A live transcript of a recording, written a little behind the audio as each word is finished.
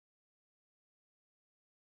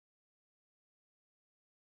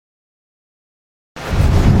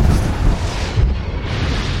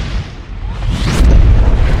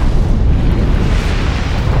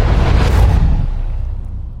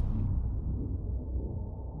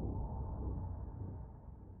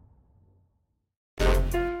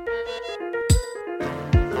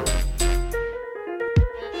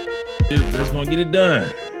Let's gonna get it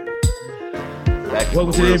done.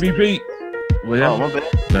 Welcome to the MVP. Oh, my bad.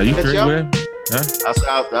 No, you straight, man? Huh?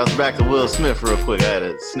 I was back to Will Smith real quick. I had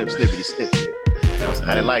a snippity snip.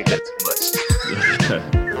 I didn't like that too much.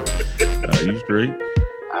 You straight?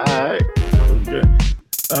 All right. Okay.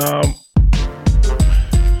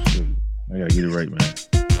 I gotta get it right, man.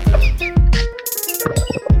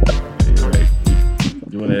 Get it right.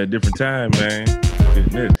 Doing it at a different time, man.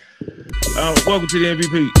 Welcome to the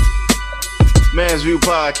MVP. Man's View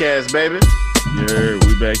Podcast, baby. Yeah,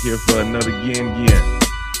 we back here for another again.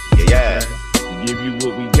 Yeah. To give you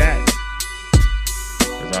what we got.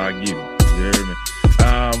 That's all I give you. You heard me?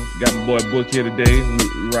 Got my boy Book here today.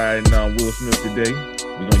 We riding on Will Smith today.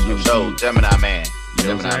 We're gonna give it to you. Gemini man. You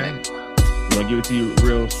know what I'm saying? We're gonna give it to you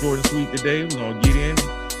real short and sweet today. We're gonna get in.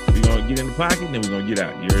 We're gonna get in the pocket, and then we're gonna get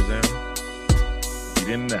out. You heard what I'm saying? Get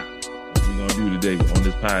in and out. What we're gonna do today on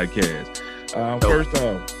this podcast. First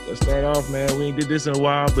off, let's start off, man. We ain't did this in a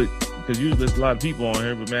while, but because usually there's a lot of people on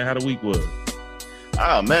here, but man, how the week was?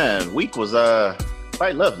 Oh man, week was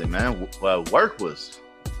quite lovely, man. Well, work was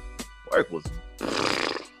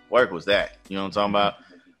that. You know what I'm talking about?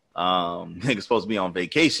 Nigga's supposed to be on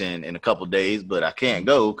vacation in a couple days, but I can't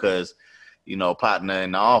go because, you know, partner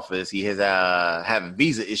in the office, he is having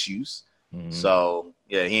visa issues. Mm-hmm. So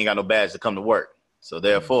yeah, he ain't got no badge to come to work. So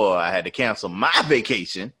therefore, I had to cancel my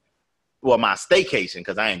vacation. Well, my staycation,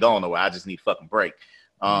 because I ain't going nowhere. I just need a fucking break.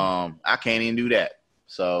 I can't even do that.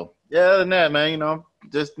 So yeah, other than that, man, you know,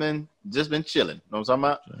 just been chilling. You know what I'm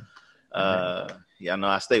talking about? Yeah, I know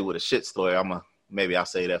I stay with a shit story. Maybe I'll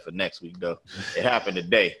say that for next week though. It happened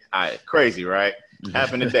today. All right, crazy, right?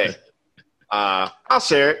 Happened today. I'll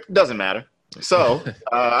share it. Doesn't matter. So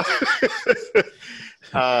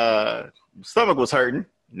stomach was hurting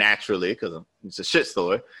naturally because it's a shit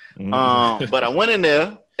story. But I went in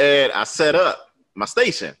there and I set up my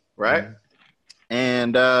station, right?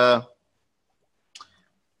 And I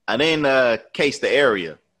didn't case the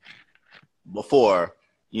area before,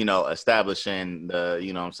 you know, establishing the,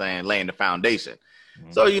 you know what I'm saying, laying the foundation.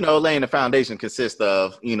 So, you know, laying the foundation consists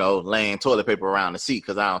of, you know, laying toilet paper around the seat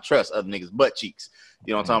because I don't trust other niggas' butt cheeks.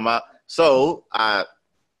 You know what I'm talking about? So I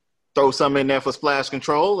throw something in there for splash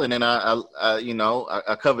control, and then I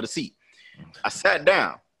cover the seat. I sat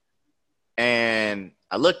down and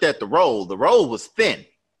I looked at the roll. The roll was thin,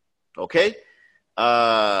 okay?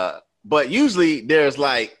 But usually there's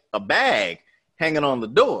like a bag hanging on the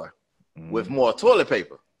door with more toilet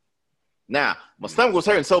paper. Now, my stomach was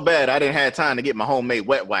hurting so bad I didn't have time to get my homemade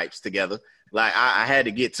wet wipes together. Like I had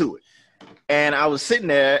to get to it. And I was sitting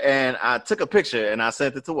there and I took a picture and I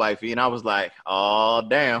sent it to wifey and I was like, oh,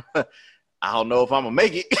 damn. I don't know if I'm going to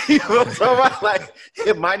make it. You know what I'm talking about? Like,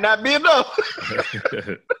 it might not be enough.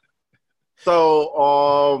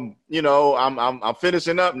 So, you know, I'm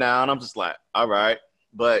finishing up now and I'm just like, all right.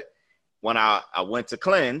 But when I went to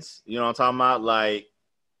cleanse, you know what I'm talking about? Like,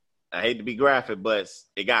 I hate to be graphic, but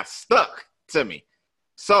it got stuck to me.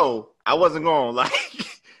 So I wasn't going like,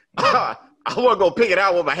 I wasn't going to pick it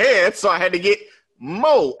out with my hands. So I had to get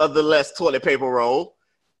more of the less toilet paper roll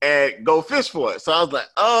and go fish for it. So I was like,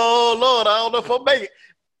 oh, Lord, I don't know if I'll make it.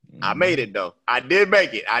 I made it, though. I did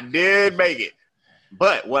make it.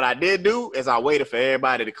 But what I did do is I waited for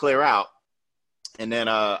everybody to clear out. And then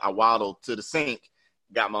I waddled to the sink,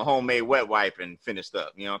 got my homemade wet wipe and finished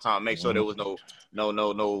up. You know what I'm talking about? Make sure there was no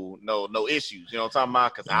issues. You know what I'm talking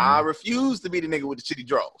about? Because I refuse to be the nigga with the shitty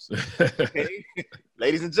drawers. Okay?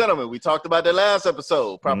 Ladies and gentlemen, we talked about that last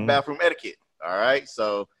episode, proper bathroom etiquette. All right.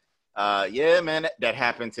 So, yeah, man, that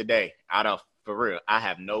happened today. For real, I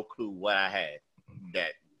have no clue what I had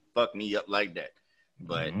that fucked me up like that.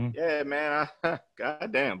 But yeah, man,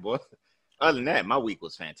 goddamn, boy. Other than that, my week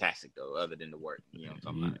was fantastic, though, other than the work. You know what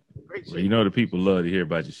I'm talking about? Great shit. Well, you know, the people love to hear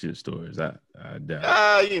about your shit stories. I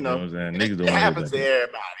doubt. You know, what I'm saying? Niggas it happens to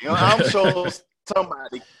everybody. You know, I'm sure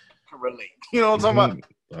somebody can relate. You know what I'm talking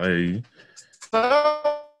about? Hey.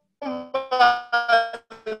 Somebody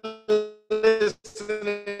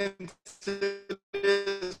listening to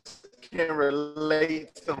this can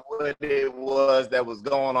relate to what it was that was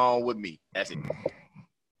going on with me. That's it.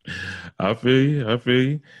 I feel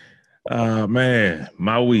you. Man,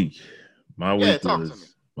 my week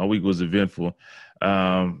was eventful.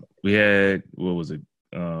 We had, what was it?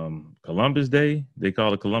 Columbus Day. They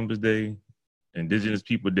call it Columbus Day, Indigenous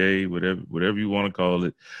People Day, whatever you want to call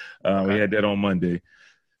it. We had that on Monday.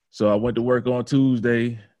 So I went to work on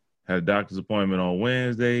Tuesday, had a doctor's appointment on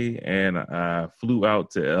Wednesday, and I flew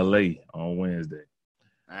out to LA on Wednesday.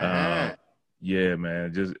 Yeah,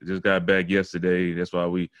 man, just got back yesterday. That's why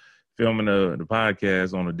we filming the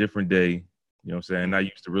podcast on a different day. You know what I'm saying? Not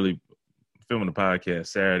used to really filming a podcast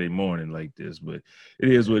Saturday morning like this, but it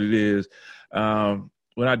is what it is.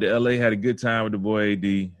 Went out to LA, had a good time with the boy AD.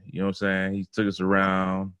 You know what I'm saying? He took us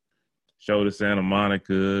around, showed us Santa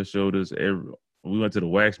Monica, showed us we went to the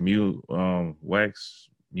wax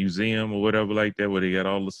museum or whatever like that, where they got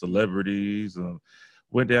all the celebrities.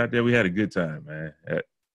 Went out there, we had a good time, man.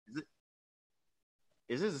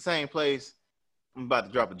 Is this the same place? I'm about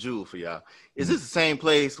to drop a jewel for y'all. Is this the same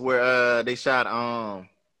place where they shot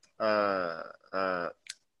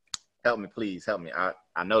help me, please, help me.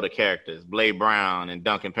 I know the characters, Blade Brown and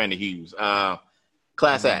Duncan Penderhughes.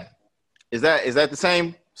 Class Act. Is that the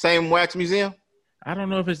same wax museum? I don't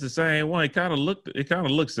know if it's the same one. It kind of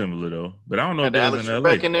looked similar though, but I don't know if that was in LA.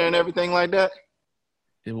 Alex Trebek in there and everything like that.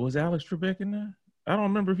 It was Alex Trebek in there. I don't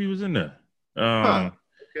remember if he was in there.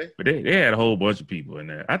 Okay. But they had a whole bunch of people in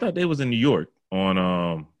there. I thought they was in New York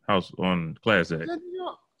on Class Act.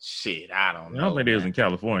 Shit, I don't know. I don't think they was in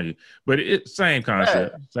California, but it's same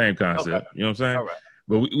concept. Okay. Same concept. Okay. You know what I'm saying? All right.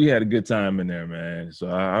 But we had a good time in there, man. So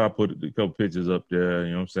I put a couple pictures up there.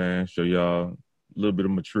 You know what I'm saying? Show y'all a little bit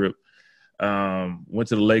of my trip. Went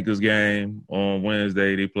to the Lakers game on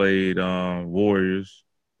Wednesday. They played Warriors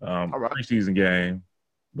preseason game,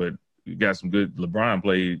 but we got some good. LeBron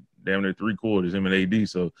played damn near 3/4, him and AD.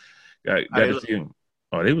 So got to see him.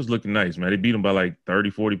 Oh, they was looking nice, man. They beat him by like 30,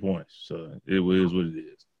 40 points. So it is what it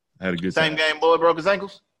is. Had a good same time. Game boy broke his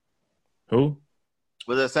ankles? Who?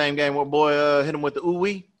 Was that same game where boy hit him with the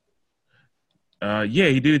ooh-wee? Yeah,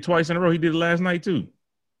 he did it twice in a row. He did it last night too.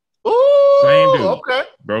 Ooh, same dude. Okay.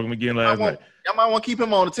 Broke him again last night. Y'all might want to keep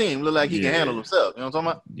him on the team. Look like he can handle himself. You know what I'm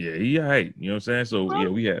talking about? Yeah, he all right. You know what I'm saying? So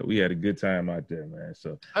yeah, we had a good time out there, man.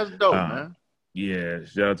 So that's dope, man. Yeah,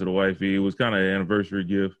 shout out to the wifey. It was kind of an anniversary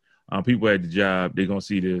gift. People at the job, they're gonna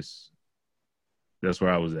see this. That's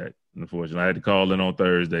where I was at. Unfortunately, I had to call in on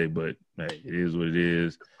Thursday, but hey, it is what it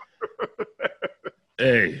is.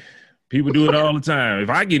 Hey, people do it all the time. If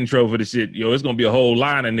I get in trouble for the shit, it's gonna be a whole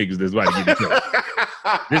line of niggas that's about to get in trouble.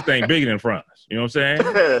 This thing bigger than France. You know what I'm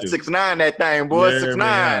saying? 6'9", that thing, boy.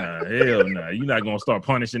 6'9". Hell nah. You're not gonna start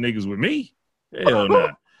punishing niggas with me. Hell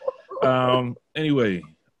nah. Anyway,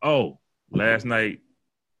 last night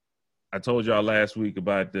I told y'all last week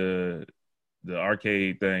about the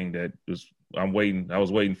arcade thing that I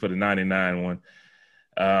was waiting for the 99 one.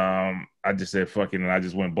 I just said fuck it, and I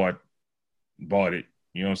just went and bought it.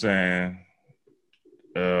 You know what I'm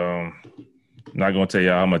saying? Not gonna tell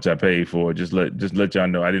y'all how much I paid for it. Just let y'all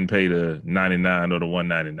know I didn't pay the 99 or the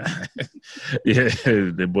 199. Yeah,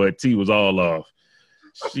 the boy T was all off.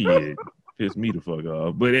 Shit, pissed me the fuck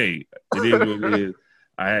off. But hey, it is what it is.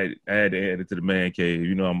 I had to add it to the man cave.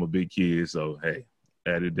 You know I'm a big kid, so hey,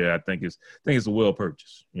 added there. I think it's a well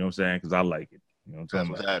purchase. You know what I'm saying? Because I like it. You know what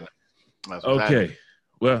I'm talking about? Okay,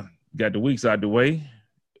 well, got the weeks out the way.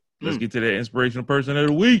 Let's get to that inspirational person of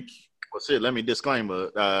the week. Well, shit, let me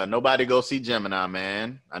disclaimer. Nobody go see Gemini,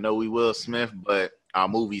 man. I know we Will Smith, but our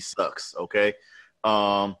movie sucks, okay?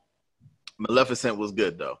 Maleficent was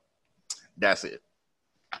good, though. That's it.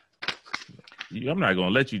 I'm not going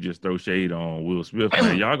to let you just throw shade on Will Smith,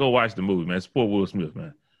 man. Y'all go watch the movie, man. Support Will Smith,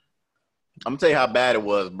 man. I'm going to tell you how bad it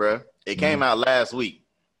was, bro. It came out last week.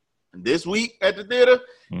 This week at the theater,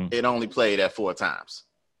 it only played at 4 times.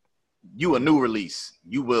 You a new release.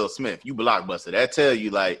 You Will Smith. You Blockbuster. That tell you,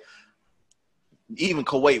 like, even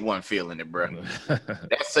Kuwait wasn't feeling it, bro.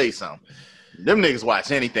 That say something. Them niggas watch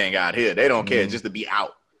anything out here. They don't care just to be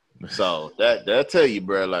out. So that tell you,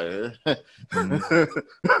 bro, like,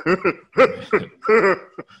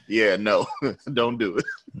 yeah, no, don't do it.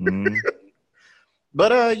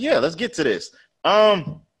 But yeah, let's get to this.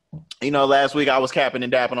 Last week I was capping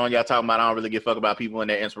and dapping on y'all talking about I don't really give a fuck about people and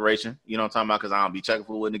their inspiration. You know what I'm talking about? Because I don't be checking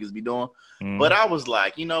for what niggas be doing. But I was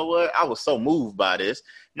like, you know what? I was so moved by this,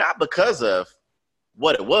 not because of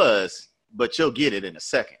what it was, but you'll get it in a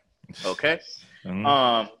second. Okay.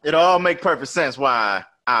 It all make perfect sense why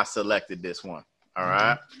I selected this one. All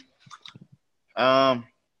right.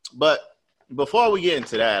 But before we get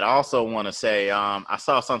into that, I also want to say I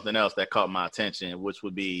saw something else that caught my attention, which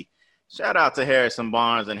would be shout out to Harrison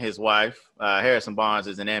Barnes and his wife. Harrison Barnes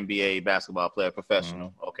is an NBA basketball player,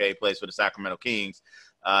 professional. Okay, he plays for the Sacramento Kings.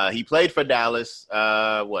 He played for Dallas.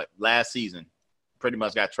 Last season? Pretty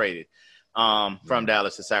much got traded from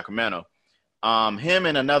Dallas to Sacramento. Him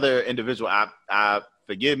and another individual. I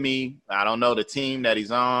forgive me. I don't know the team that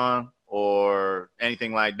he's on or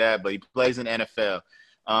anything like that, but he plays in the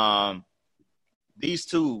NFL. These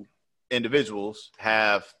two individuals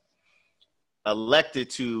have elected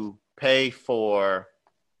to pay for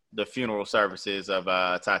the funeral services of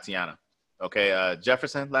Tatiana. Okay,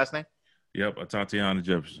 Jefferson, last name? Yep, Tatiana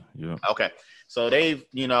Jefferson. Yeah. Okay. So they've,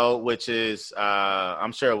 which is,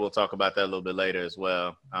 I'm sure we'll talk about that a little bit later as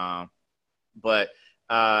well. But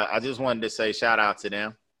I just wanted to say shout out to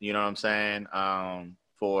them, you know what I'm saying,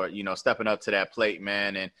 for, stepping up to that plate,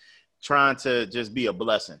 man, and trying to just be a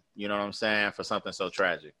blessing, you know what I'm saying, for something so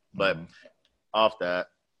tragic. But off that,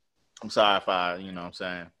 I'm sorry if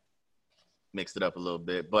I, mixed it up a little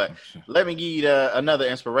bit. But let me give you another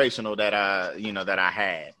inspirational that I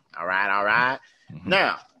had. All right. Mm-hmm.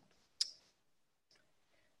 Now,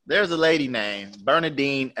 there's a lady named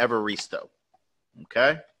Bernardine Evaristo.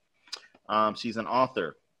 Okay. She's an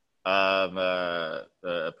author of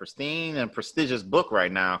a pristine and prestigious book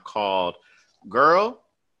right now called Girl,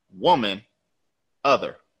 Woman,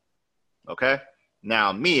 Other. Okay.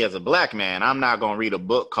 Now, me as a black man, I'm not going to read a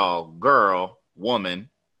book called Girl, Woman,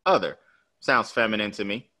 Other. Sounds feminine to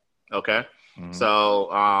me. Okay. Mm-hmm. So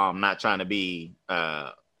I'm not trying to be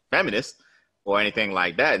feminist or anything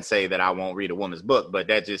like that and say that I won't read a woman's book, but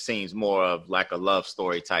that just seems more of like a love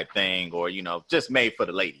story type thing, or, just made for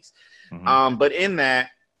the ladies. Mm-hmm. But in that,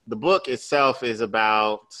 the book itself is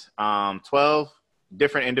about 12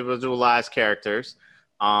 different individualized characters.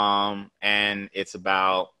 And it's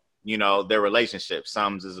about, their relationships.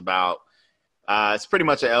 Some is about, it's pretty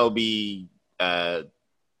much a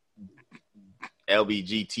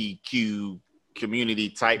LGBTQ community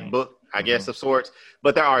type book, I guess, of sorts,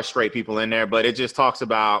 but there are straight people in there, but it just talks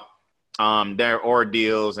about their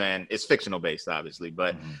ordeals, and it's fictional based, obviously,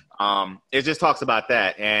 but it just talks about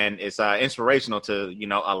that, and it's inspirational to,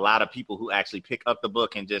 a lot of people who actually pick up the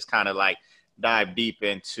book and just kind of like dive deep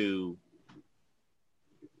into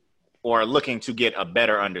or looking to get a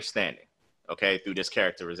better understanding, okay, through this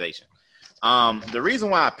characterization. The reason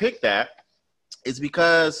why I picked that is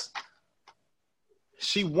because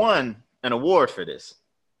she won an award for this.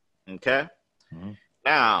 Okay. Mm-hmm.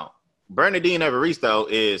 Now, Bernardine Evaristo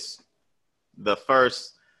is the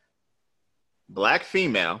first Black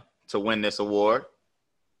female to win this award.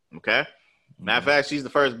 Okay. Matter of fact, she's the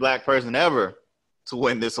first Black person ever to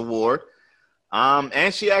win this award.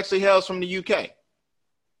 And she actually hails from the UK.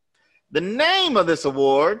 The name of this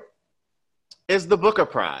award is the Booker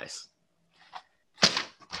Prize.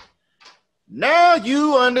 Now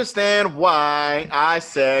you understand why I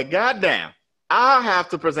said, goddamn, I have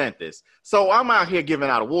to present this. So I'm out here giving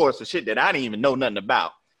out awards for shit that I didn't even know nothing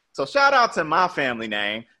about. So shout out to my family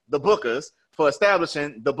name, the Bookers, for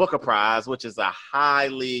establishing the Booker Prize, which is a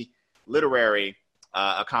highly literary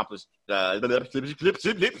accomplishment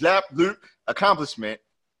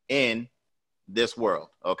in this world.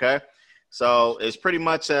 Okay. So it's pretty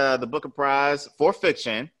much the Booker Prize for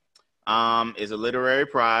fiction. Is a literary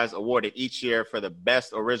prize awarded each year for the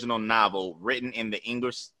best original novel written in the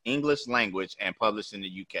English language and published in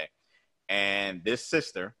the UK. And this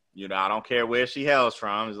sister, I don't care where she hails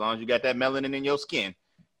from, as long as you got that melanin in your skin,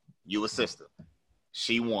 you a sister.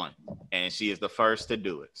 She won, and she is the first to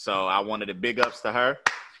do it. So I wanted to big ups to her,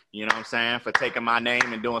 you know what I'm saying, for taking my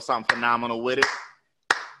name and doing something phenomenal with it.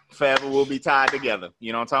 Forever we'll be tied together.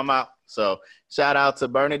 You know what I'm talking about? So shout out to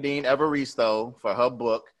Bernardine Evaristo for her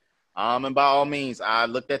book. And by all means, I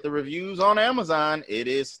looked at the reviews on Amazon. It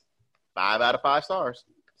is 5 out of 5 stars.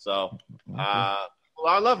 So people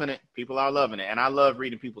are loving it. People are loving it. And I love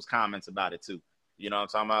reading people's comments about it too. You know what I'm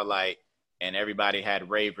talking about? Like, and everybody had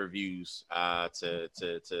rave reviews to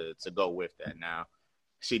go with that. Now,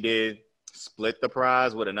 she did split the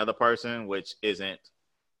prize with another person, which isn't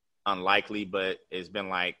unlikely, but it's been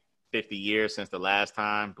like 50 years since the last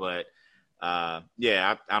time. But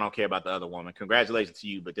yeah, I don't care about the other woman. Congratulations to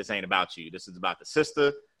you, but this ain't about you. This is about the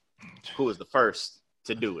sister who is the first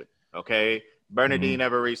to do it. Okay, Bernardine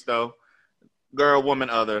Evaristo, Girl, Woman,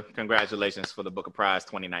 Other. Congratulations for the Booker Prize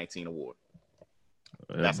 2019 award.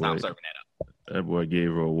 That's how I'm serving that up. That boy gave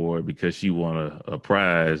her an award because she won a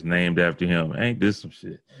prize named after him. Ain't this some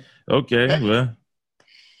shit? Okay, well.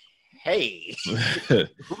 Hey,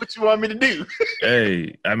 what you want me to do?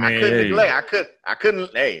 Hey, I mean, I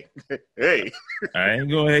couldn't. Hey, I ain't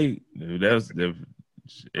gonna hate. That's the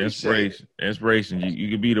inspiration. Inspiration. You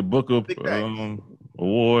could be the Booker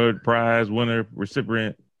award prize winner,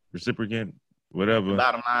 recipient, whatever.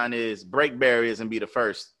 Bottom line is break barriers and be the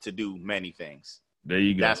first to do many things. There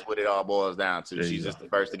you go. That's what it all boils down to. She's just the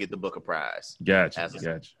first to get the Booker Prize. Gotcha.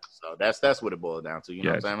 So that's what it boils down to. You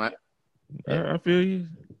know what I'm saying, man? I feel you.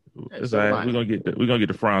 It's all right. We're gonna get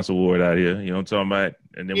the France Award out here. You know what I'm talking about?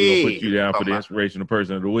 And then we're gonna put you down for the inspirational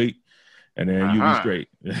person of the week, and then you be straight.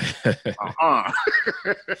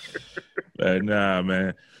 But nah,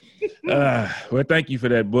 man. Well, thank you for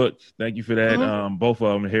that book. Thank you for that. Both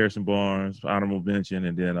of them, Harrison Barnes, honorable mention,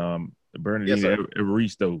 and then Bernardine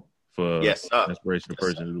Evaristo for Yes, sir. Inspirational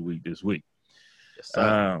Person of the Week this week. Yes,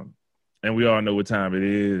 sir. And we all know what time it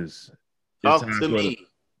is. It's Talk time to for me. the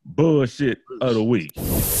bullshit of the week.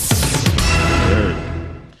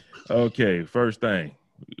 Okay, first thing.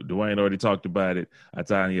 Dwayne already talked about it.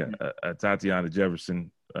 Tatiana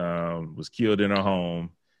Jefferson was killed in her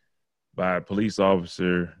home by a police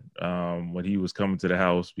officer when he was coming to the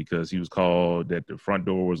house because he was called that the front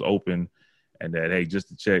door was open and that, hey, just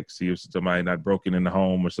to check, see if somebody not broken in the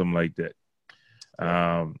home or something like that.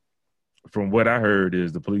 From what I heard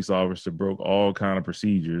is the police officer broke all kind of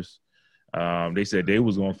procedures. They said they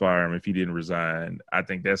was going to fire him if he didn't resign. I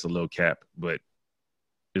think that's a little cap, but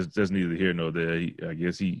it's just neither here nor there. I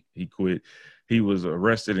guess he quit. He was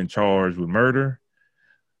arrested and charged with murder.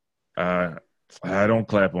 I don't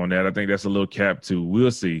clap on that. I think that's a little cap too.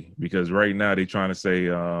 We'll see, because right now they're trying to say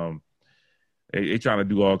they trying to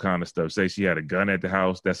do all kind of stuff. Say she had a gun at the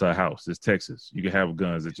house. That's her house. It's Texas. You can have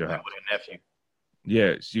guns at your house. With a nephew.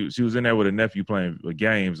 Yeah, she was in there with a nephew playing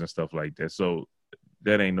games and stuff like that. So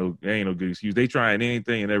that ain't no good excuse. They trying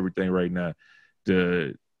anything and everything right now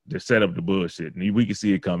to set up the bullshit, and we can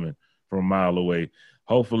see it coming from a mile away.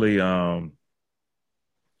 Hopefully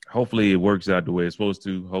it works out the way it's supposed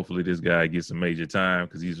to. Hopefully this guy gets some major time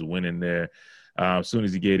because he's winning there. As soon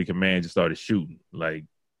as he gave the command, just started shooting. Like,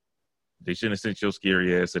 they shouldn't have sent your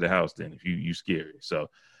scary ass to the house then if you scary. So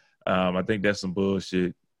I think that's some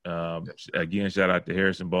bullshit. Again, shout out to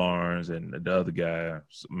Harrison Barnes and the other guy.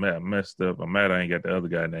 Messed up. I'm mad I ain't got the other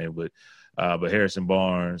guy name, but Harrison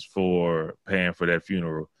Barnes for paying for that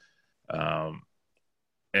funeral.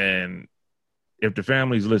 And if the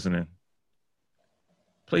family's listening,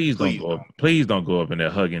 please don't go up in there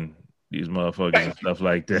hugging these motherfuckers and stuff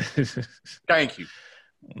like that. Thank you.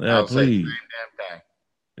 Yeah, please. Damn thing.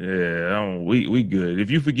 Yeah, we good. If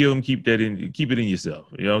you forgive them, keep it in yourself.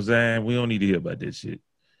 You know what I'm saying? We don't need to hear about that shit.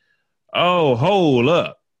 Oh, hold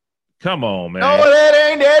up. Come on, man. No, that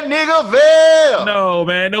ain't that nigga Vel. No,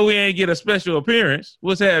 man. No, we ain't get a special appearance.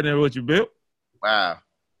 What's happening with you, Bill? Wow.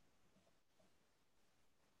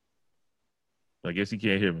 I guess he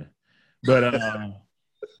can't hear me. But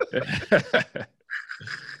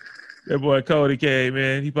that boy Cody came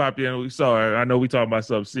in. He popped in. We saw it. I know we talking about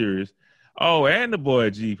something serious. Oh, and the boy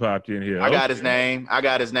G popped in here. I got his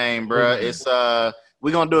name, bro. It's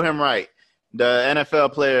we gonna do him right. The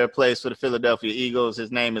NFL player plays for the Philadelphia Eagles.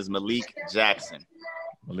 His name is Malik Jackson.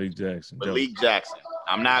 Malik Jackson.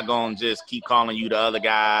 I'm not gonna just keep calling you the other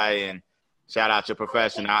guy and shout out your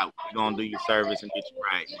profession. We're gonna do your service and get you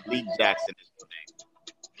right. Malik Jackson is his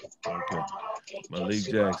name. Okay. Malik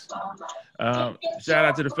Jackson. Shout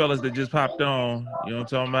out to the fellas that just popped on. You know what I'm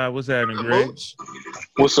talking about? What's happening, Greg?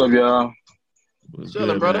 What's up, y'all? What's Chilling,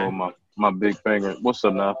 good, brother? man? My big finger. What's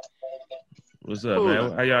up now? What's up,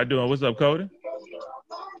 man? How y'all doing? What's up, Cody?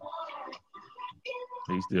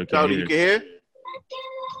 He still can't Cody, hear. you can hear?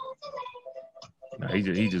 Nah,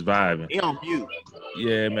 he just vibing. He on mute.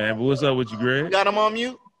 Yeah, man. But what's up with you, Greg? You got him on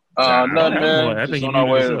mute? Nothing, man. I think Just he on our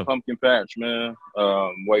muted way to the himself. pumpkin patch, man.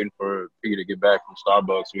 Waiting for P to get back from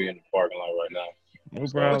Starbucks. We in the parking lot right now. No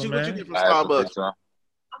problem, What you man. get from I had to Starbucks? fix some.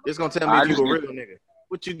 It's gonna tell I me if you a just real nigga.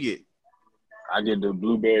 What you get? I get the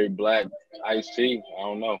blueberry black iced tea. I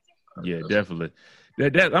don't know. Yeah, definitely.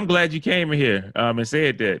 I'm glad you came in here and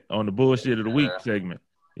said that on the bullshit of the week segment.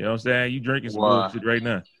 You know what I'm saying? You drinking some bullshit right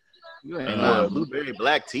now. You ain't lying. Blueberry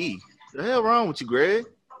black tea. The hell wrong with you, Greg?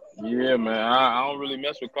 Yeah, man. I don't really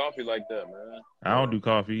mess with coffee like that, man. I don't do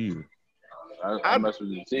coffee either. I mess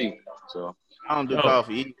with the tea. So I don't do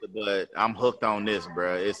coffee either, but I'm hooked on this,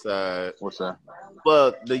 bro. It's what's that?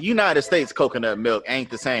 Well, the United States coconut milk ain't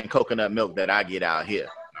the same coconut milk that I get out here.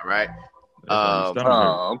 All right.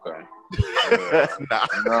 Okay. Nah.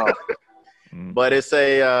 No. But it's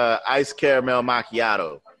a iced caramel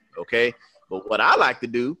macchiato. Okay. But what I like to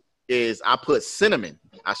do is I put cinnamon.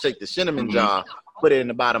 I shake the cinnamon jar, put it in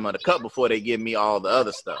the bottom of the cup before they give me all the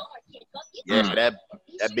other stuff. Yeah, that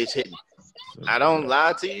bitch hit me. I don't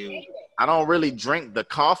lie to you. I don't really drink the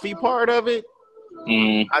coffee part of it.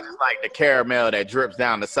 I just like the caramel that drips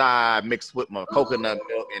down the side mixed with my coconut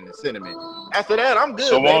milk and the cinnamon. After that, I'm good.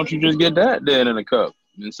 So why don't you just get that then in a cup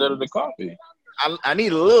instead of the coffee? I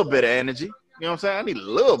need a little bit of energy. You know what I'm saying? I need a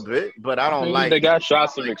little bit, but I don't like. They got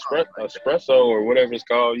shots of espresso or whatever it's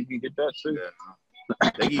called. You can get that too.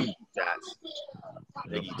 Yeah. They give you shots.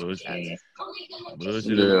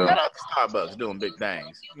 Bullshit. Shout out to Starbucks doing big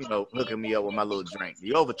things. You know, hooking me up with my little drink.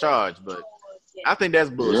 You overcharged, but I think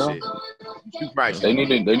that's bullshit. Yeah.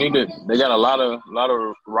 They got a lot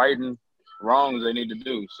of righting wrongs they need to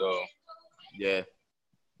do. So yeah,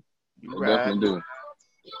 they definitely do.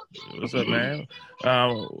 What's up, man?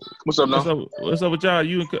 What's up, now? What's up with y'all?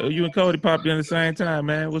 You and Cody popped in at the same time,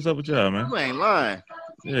 man. What's up with y'all, man? You ain't lying.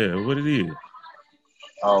 Yeah, what it is?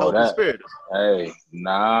 Oh, that. Spirit. Hey,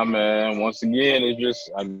 nah, man. Once again, I guess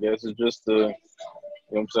it's just the, you know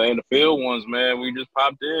what I'm saying, the field ones, man. We just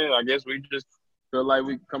popped in. I guess we just feel like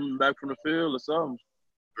we coming back from the field or something.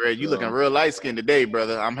 Greg, you looking real light skinned today,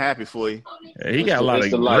 brother. I'm happy for you. Yeah, he got a lot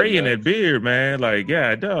of gray in that beard, man. Like,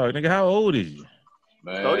 yeah, dog, nigga, how old is you?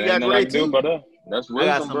 Man, Cody got gray too, brother. That's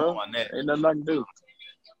wisdom, bro. Ain't nothing I can do.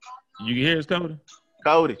 You can hear us, Cody?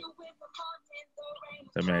 Cody.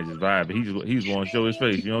 That man just vibing. He's want to show his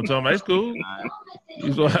face. You know what I'm talking about? It's cool.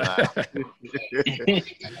 You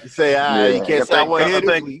say, you can't say I want to hear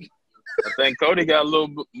this. I think Cody got a little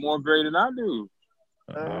bit more gray than I do.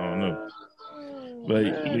 I don't know. But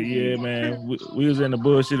yeah, man, we was in the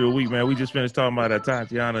bullshit of the week, man. We just finished talking about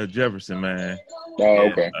Tatiana Jefferson, man. Oh,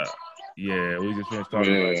 okay. Yeah, we just finished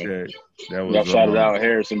talking about that. That was y'all shouted out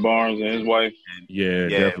Harrison Barnes and his wife. Yeah,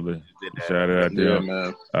 definitely. Shout out there,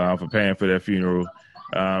 man. For paying for that funeral.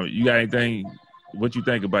 You got anything? What you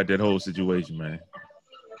think about that whole situation, man?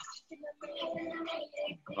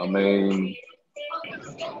 I mean,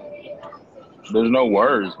 there's no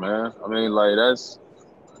words, man. I mean, like, that's,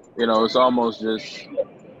 you know, it's almost just,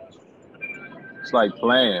 it's like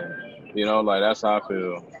playing, you know, like that's how I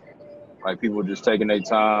feel. Like people just taking their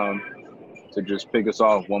time to just pick us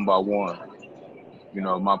off one by one, you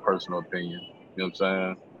know, my personal opinion, you know what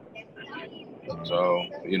I'm saying? So,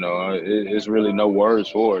 you know, it's really no words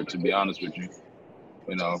for it, to be honest with you,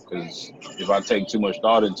 you know, because if I take too much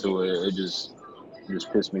thought into it, it just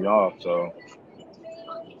pissed me off. So,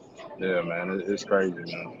 yeah, man, it's crazy,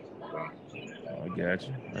 man. So. I got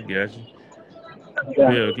you.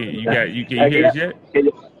 Bill, can you hear us yet?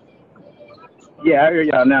 Yeah, I hear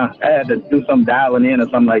y'all now. I had to do some dialing in or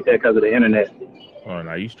something like that because of the internet. Oh,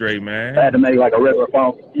 no, you straight, man. I had to make like a regular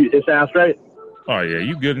phone. It sounds straight? Oh, yeah,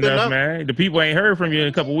 you good enough, man. The people ain't heard from you in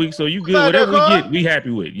a couple weeks, so you good. Whatever we get, we happy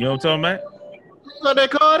with. You know what I'm talking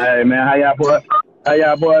about? Hey, man, how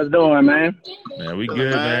y'all boys doing, man? Man, we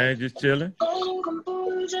good, man. Just chilling. That's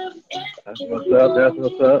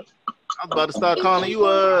what's up. I was about to start calling you.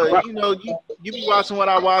 You know, you be watching what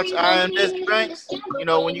I watch. I am Desi Banks. You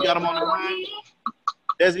know, when you got him on the line.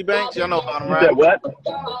 Desi Banks, y'all know about him, right? You said what?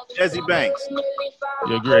 Desi Banks.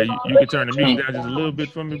 Yo, Greg, you can turn the music down just a little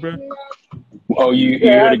bit for me, bro. Oh, you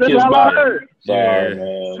hear the kids by? Sorry, Yeah.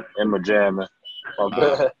 man. Emma jamming.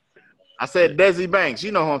 I said Desi Banks.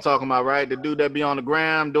 You know who I'm talking about, right? The dude that be on the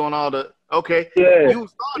gram doing all the. Okay. Yeah. You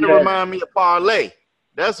starting to remind me of Parlay.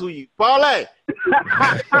 That's who you. Parlay.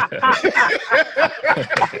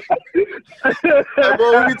 Hey,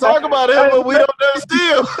 boy, we be talking about him, but we don't never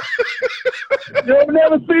steal. You'll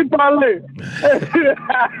never see Parlay.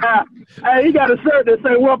 Hey, he got a shirt that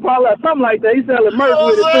say "What Parlay," something like that. He selling merch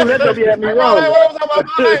with it too. That don't be having me wrong.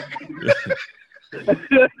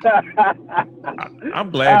 I'm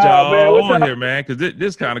glad y'all on here, man, because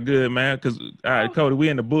this kind of good, man. Because Cody, we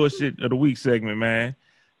in the bullshit of the week segment, man.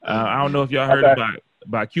 I don't know if y'all heard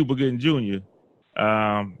about Cuba Gooding Jr.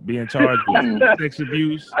 Being charged with sex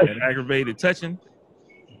abuse and aggravated touching.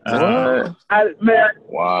 Wow.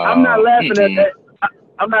 I'm not laughing at that.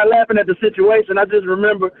 I'm not laughing at the situation. I just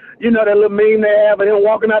remember, you know, that little meme they have of him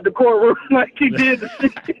walking out the courtroom like he did the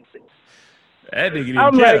shit. That nigga didn't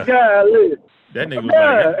I'm care. like, God, that nigga was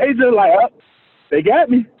like, he's just like, oh, they got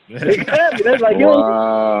me. They got me. They're like, they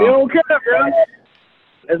don't care, bro.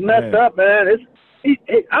 It's messed up, man.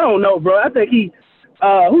 I don't know, bro. I think who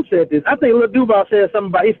said this? I think Lil Duval said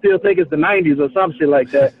something about he still think it's the 90s or some shit like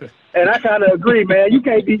that. And I kind of agree, man. You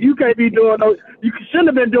can't be doing no. You shouldn't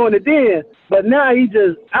have been doing it then. But now he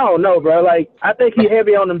just, I don't know, bro. Like I think he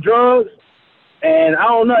heavy on them drugs, and I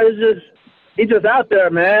don't know. It's just he just out there,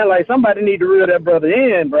 man. Like somebody need to reel that brother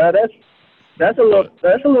in, bro. That's a little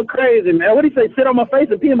crazy, man. What did he say? Sit on my face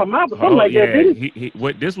and pee in my mouth or something like that? Did he?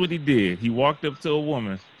 This what he did. He walked up to a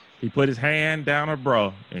woman. He put his hand down her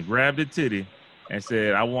bra and grabbed her titty and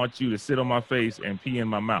said, "I want you to sit on my face and pee in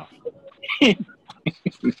my mouth." He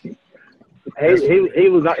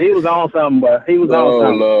was on something, but he was on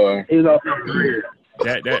something. Lord. He was on something.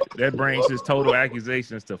 That brings his total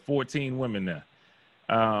accusations to 14 women now.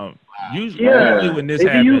 Usually when this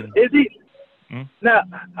happens, now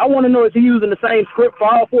I want to know, is he using the same script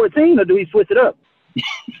for all 14, or do he switch it up?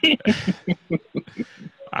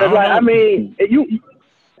 I mean, you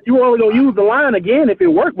only gonna use the line again if it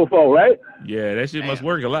worked before, right? Yeah, that shit must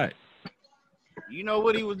work a lot. You know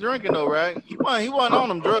what he was drinking though, right? He wasn't on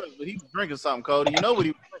them drugs, but he was drinking something, Cody. You know what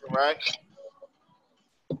he was drinking, right?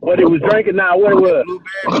 What he was drinking now? What it was?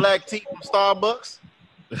 Blueberry black tea from Starbucks.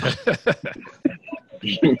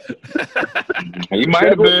 He might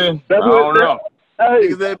have been. I don't know. Hey,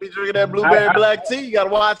 niggas that be drinking that blueberry black tea, you gotta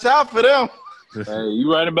watch out for them. Hey,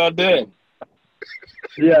 you right about that?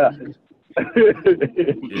 Yeah.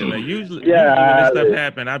 Yeah, like usually when that stuff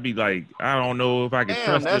happen, I'd be like, I don't know if I can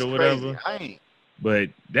trust it or whatever. But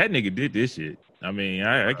that nigga did this shit. I mean,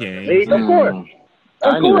 I can't. Of course.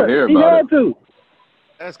 I didn't even hear about it.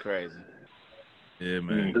 That's crazy. Yeah,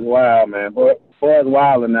 man. It's wild, man. Boy, it's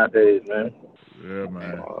wilding nowadays, man. Yeah,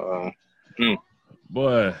 man.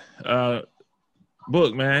 Boy,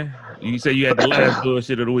 Book, man. You say you had the last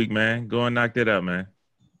bullshit of the week, man. Go and knock that out, man.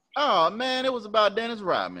 Oh, man, it was about Dennis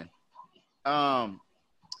Rodman. I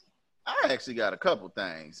actually got a couple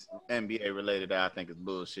things NBA related that I think is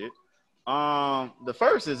bullshit. The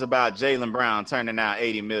first is about Jaylen Brown turning out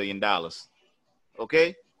 $80 million.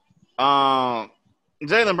 Okay?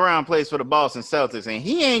 Jaylen Brown plays for the Boston Celtics, and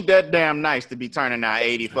he ain't that damn nice to be turning out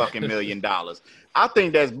 $80 million. I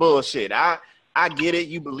think that's bullshit. I get it.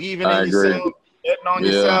 You believing in yourself, betting on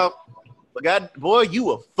yourself. But God, boy,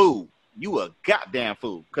 you a fool. You a goddamn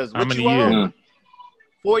fool. Because what you own?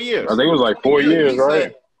 4 years. I think it was like 4 years,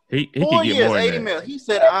 right? He could get more than 80 million. He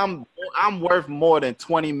said, I'm worth more than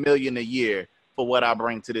 $20 million a year for what I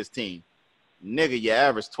bring to this team. Nigga, you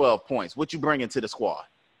average 12 points. What you bringing to the squad?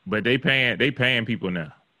 But they paying people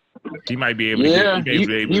now. He might be able to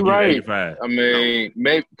get right. 85. I mean,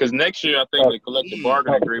 maybe because next year I think the collective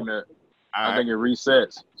bargaining agreement, I think it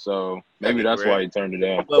resets. So maybe that's why he turned it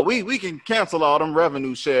down. But we can cancel all them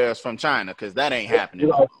revenue shares from China because that ain't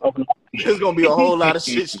happening. There's gonna be a whole lot of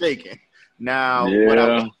shit shaking. Now, what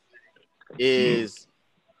I mean is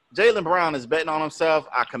Jaylen Brown is betting on himself.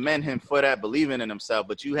 I commend him for that, believing in himself.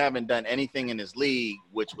 But you haven't done anything in this league,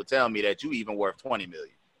 which would tell me that you even worth $20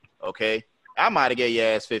 million. Okay, I might have gave your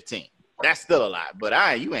ass 15. That's still a lot,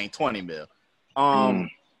 but you ain't 20 mil.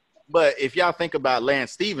 But if y'all think about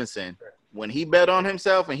Lance Stevenson, when he bet on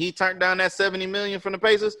himself and he turned down that $70 million from the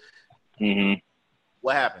Pacers,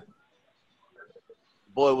 what happened?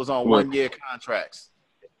 Boy was on 1 year contracts.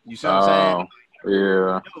 You see what I'm saying?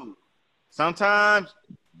 Yeah. Dude, sometimes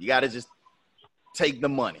you gotta just take the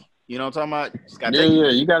money. You know what I'm talking about? Just gotta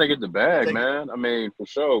you gotta get the bag, man. I mean, for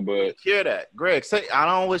sure. But hear that, Greg. Say I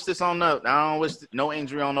don't wish this on I don't wish no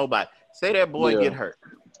injury on nobody. Say that boy get hurt.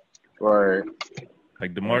 Right.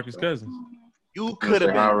 Like DeMarcus Cousins. You could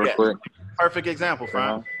have been perfect example,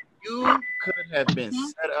 Frank. You could have been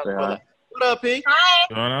set up for that. What up, P? Hi.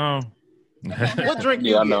 What's going on? What drink do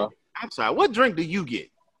you get? I'm sorry. What drink do you get?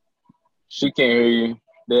 She can't hear you.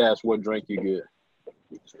 They asked what drink you get.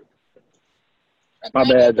 My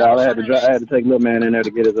bad, y'all. I had to take little man in there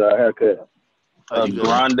to get his haircut. A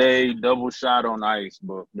grande double shot on ice,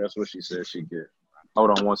 but that's what she said she get.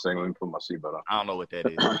 Hold on 1 second. Let me put my seatbelt on. I don't know what that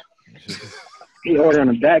is. He ordering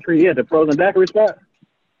a daiquiri. He had the frozen daiquiri spot.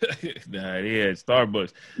 Nah, he had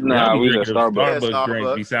Starbucks. Nah, we had Starbucks. Starbucks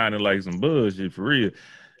drink be sounding like some bullshit for real.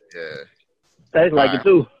 Yeah. Tastes like it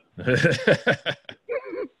too.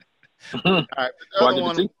 All right.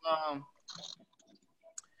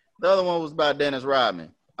 The other one was about Dennis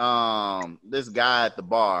Rodman. This guy at the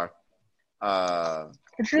bar.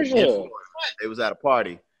 Patricia. They was at a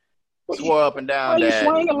party. Swore up and down that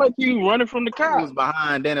swinging like you running from the cops. He was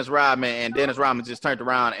behind Dennis Rodman, and Dennis Rodman just turned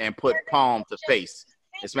around and put palm to face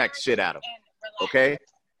and smacked the shit out of him. Okay?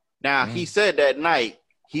 Now, he said that night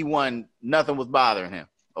he won, nothing was bothering him.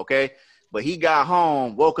 Okay? But he got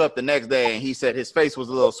home, woke up the next day, and he said his face was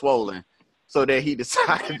a little swollen, so that he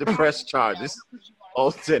decided to press charges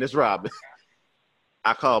on Dennis Rodman.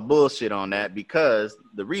 I call bullshit on that because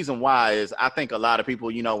the reason why is I think a lot of people,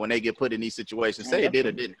 you know, when they get put in these situations, say it did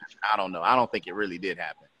or didn't. I don't know. I don't think it really did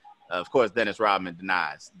happen. Of course, Dennis Rodman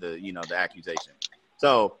denies the accusation.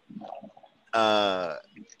 So I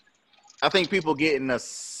think people get in a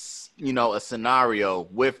scenario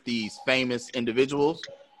with these famous individuals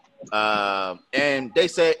and they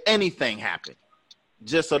say anything happened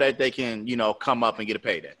just so that they can, come up and get a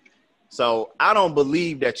payday. So I don't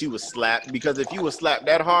believe that you was slapped, because if you was slapped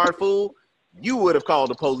that hard, fool, you would have called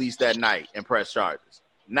the police that night and pressed charges.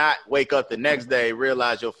 Not wake up the next day,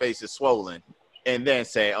 realize your face is swollen, and then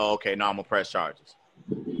say, "Oh, okay, no, I'm gonna press charges."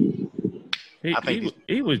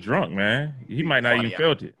 He was drunk, man. He might not even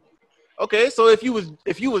felt it. Okay, so if you was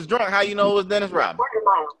drunk, how you know it was Dennis Rodman?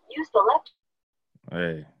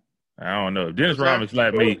 Hey, I don't know. If Dennis Rodman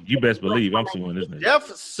slapped me, you best believe I'm suing this nigga. Jeff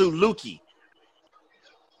Suluki.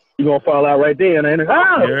 You gonna fall out right there, ain't it?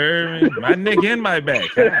 Oh! Yeah, my neck and my back.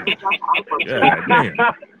 God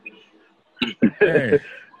damn.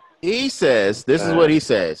 He says, this is what he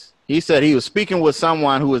says. He said he was speaking with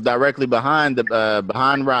someone who was directly behind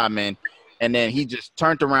Rodman, and then he just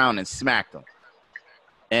turned around and smacked him.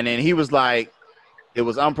 And then he was like, it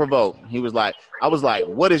was unprovoked. He was like, I was like,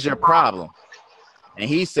 what is your problem? And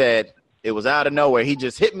he said, it was out of nowhere. He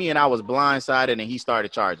just hit me and I was blindsided and he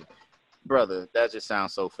started charging. Brother, that just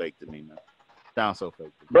sounds so fake to me, man. Sounds so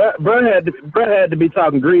fake to me. Bro had to be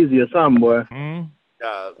talking greasy or something, boy.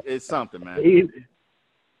 It's something, man.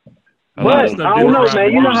 But I don't know,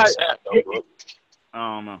 man. You know how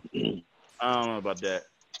I don't know about that.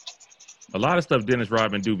 A lot of stuff Dennis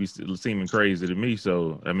Rodman do be seeming crazy to me.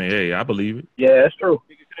 So I mean, hey, I believe it. Yeah, that's true.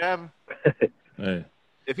 Think it could happen? Hey.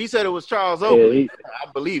 If he said it was Charles Oakley, I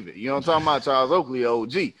believe it. You know what I'm talking about? Charles Oakley,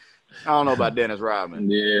 OG. I don't know about Dennis Rodman.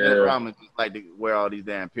 Yeah, Dennis Rodman just like to wear all these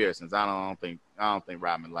damn piercings. I don't think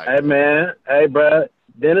Rodman like. Hey, that. man. Hey, bro.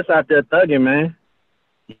 Dennis out there thugging, man.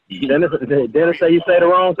 Dennis say you say the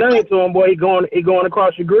wrong thing to him, boy. He going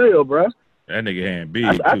across your grill, bro. That nigga hand big.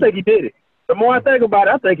 I think he did it. The more I think about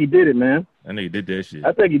it, I think he did it, man. That nigga did that shit.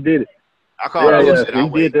 I think he did it. I call it bullshit. He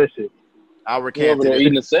did that shit. I'll recant it.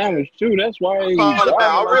 Eating a sandwich too. That's why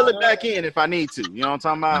I'll reel it back in if I need to. You know what I'm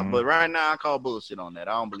talking about? Mm-hmm. But right now, I call bullshit on that.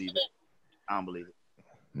 I don't believe it.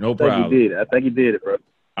 No problem. I think he did it, bro.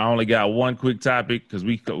 I only got one quick topic because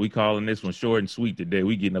we calling this one short and sweet today.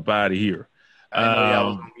 We getting up out of here. I know y'all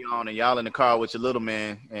was gonna be on, and y'all in the car with your little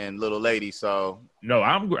man and little lady. So no,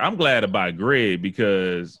 I'm glad about Greg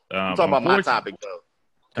because I'm talking about my topic though,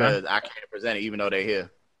 because I can't present it even though they're here.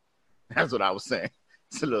 That's what I was saying.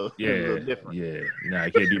 It's a little different. Yeah, no, I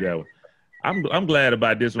can't do that one. I'm glad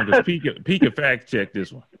about this one because Pika fact checked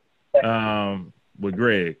this one with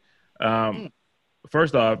Greg.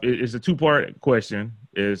 First off, it's a 2-part question.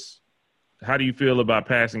 Is how do you feel about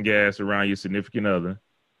passing gas around your significant other?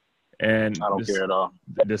 And I don't care at all.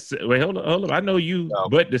 Wait, hold on. I know you, no.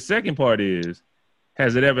 But the second part is,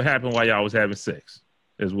 has it ever happened while y'all was having sex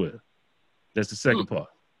as well? That's the second part.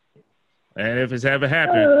 And if it's ever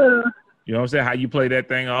happened, you know what I'm saying? How you play that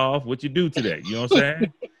thing off? What you do today? You know what I'm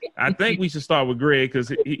saying? I think we should start with Greg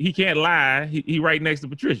because he can't lie. He right next to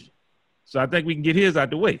Patricia, so I think we can get his out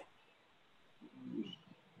the way.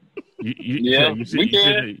 You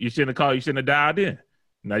shouldn't have called. You shouldn't have dialed in.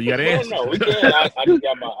 Now you got to answer. No, we can't. I just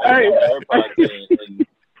got my AirPods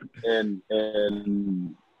in,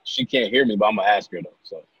 and she can't hear me, but I'm gonna ask her though.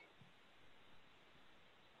 So,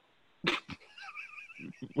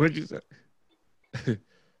 what'd you say?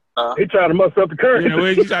 He trying to mess up the current. Yeah,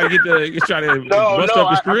 you trying to get bust up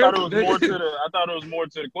the script? I thought it was more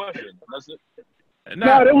to the question. That's it.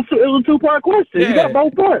 No, it was a 2-part question. Yeah. You got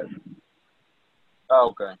both parts. Oh,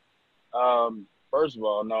 okay. First of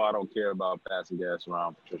all, no, I don't care about passing gas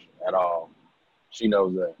around Patricia at all. She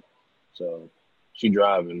knows that. So she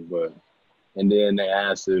driving, and then they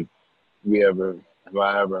asked if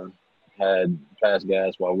I ever had passed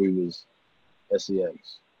gas while we was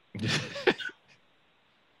SEX.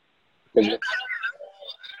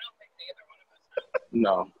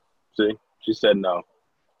 No. See? She said no.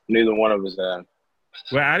 Neither one of us had.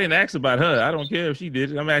 Well, I didn't ask about her. I don't care if she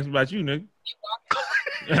did it. I'm asking about you, nigga.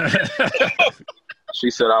 She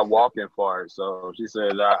said I walk in fart, so she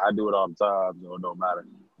said I do it all the time, so it don't matter.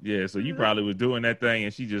 Yeah, so you probably was doing that thing,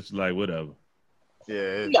 and she just like, whatever.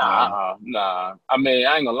 Yeah. Nah. I mean,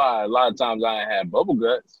 I ain't gonna lie. A lot of times I ain't had bubble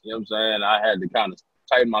guts. You know what I'm saying? I had to kind of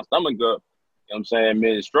tighten my stomach up. You know what I'm saying?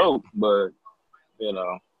 Mid-stroke, but, you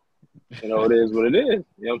know, it is what it is.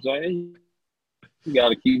 You know what I'm saying? You got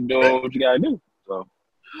to keep doing what you got to do. So.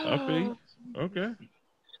 Okay.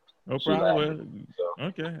 No problem.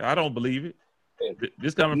 Okay. I don't believe it.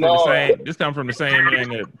 This coming from the same man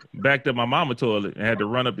that backed up my mama toilet and had to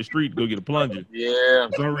run up the street to go get a plunger. Yeah.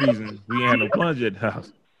 For some reason, we ain't had no plunger at the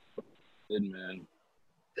house. Good man.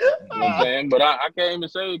 You know what I'm saying? But I can't even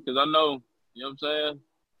say it because I know, you know what I'm saying?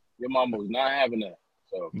 Your mama was not having that.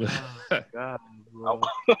 So God,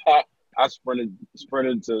 I sprinted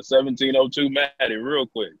to 1702 Maddie real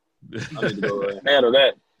quick. I need to go and handle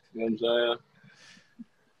that. You know what I'm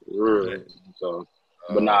saying? Really. So,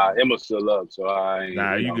 but Emma's still up, so I ain't.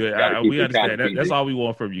 Nah, you good. We understand. That's all we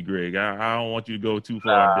want from you, Greg. I don't want you to go too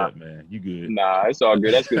far in depth, man. You good. Nah, it's all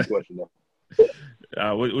good. That's a good question,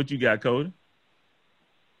 though. What you got, Cody?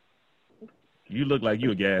 You look like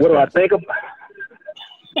you a gas. What do I think about?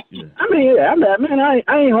 Yeah. I mean, I'm not, man. I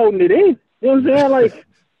ain't holding it in. You know what I'm saying? Like,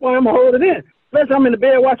 well, I'm gonna hold it in. Unless I'm in the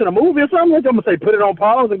bed watching a movie or something, I'm gonna say put it on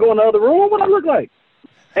pause and go in the other room. What I look like?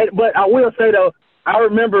 But I will say though, I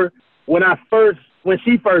remember when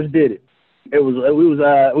she first did it. We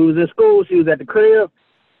was in school. She was at the crib,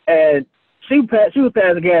 and she was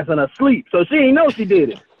passing gas in her sleep, so she didn't know she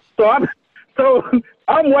did it. So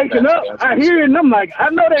I'm waking up. I hear it, and I'm like, I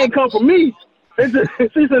know that ain't come from me.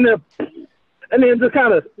 She's in there, and then just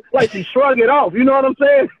kind of like she shrugged it off. You know what I'm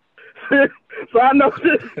saying? So I know,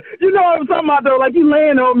 you know what I'm talking about though. Like you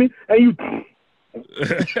laying on me and you,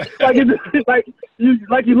 like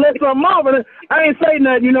you let something off, and I ain't say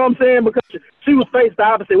nothing. You know what I'm saying? Because she was faced the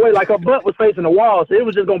opposite way, like her butt was facing the wall, so it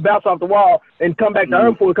was just gonna bounce off the wall and come back to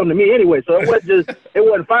her before it come to me anyway. So it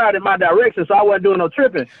wasn't fired in my direction, so I wasn't doing no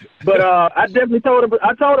tripping. But I definitely told her.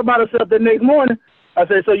 I told her about herself the next morning. I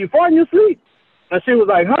said, "So you fart in your sleep?" And she was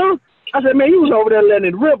like, "Huh?" I said, "Man, you was over there letting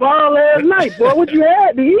it rip all last night, boy. What you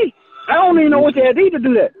had to eat? I don't even know what you had to eat to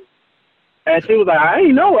do that." And she was like, I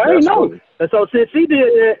ain't know. And so since she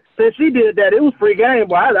did that, it was free game,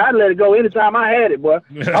 boy. I'd let it go anytime I had it, boy.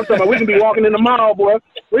 I'm talking about we can be walking in the mall, boy.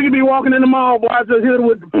 I just hit it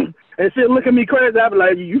with, and she'd look at me crazy. I'd be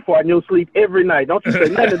like, you fart in your sleep every night. Don't you say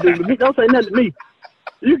nothing to me. Don't say nothing to me.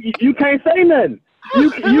 You can't say nothing. You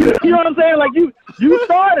know what I'm saying? Like you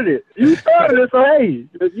started it. So hey,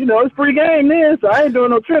 you know, it's free game then, so I ain't doing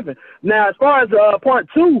no tripping. Now as far as part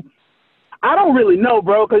 2, I don't really know,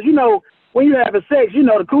 bro, because you know, when you having sex, you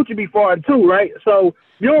know the coochie be farting too, right? So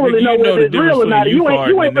you don't really know whether it's real or not. You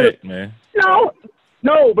ain't that, man.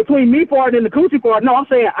 No, between me farting and the coochie farting. No, I'm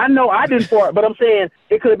saying I know I didn't fart, but I'm saying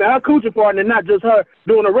it could have been her coochie farting and not just her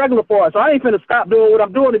doing a regular fart. So I ain't finna stop doing what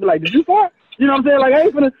I'm doing and be like, did you fart? You know what I'm saying? Like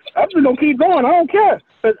I'm just gonna keep going. I don't care.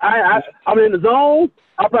 Cause I'm in the zone.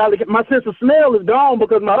 My sense of smell is gone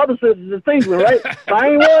because my other senses is tingling, right? So I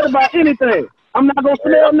ain't worried about anything. I'm not gonna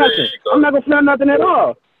smell nothing. I'm not gonna smell nothing at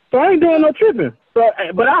all. So I ain't doing no tripping. So,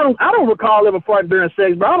 but I don't recall ever farting during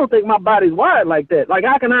sex, but I don't think my body's wired like that. Like,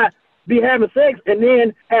 how can I be having sex and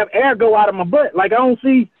then have air go out of my butt? Like, I don't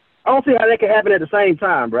see how that can happen at the same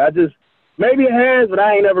time, bro. Maybe it has, but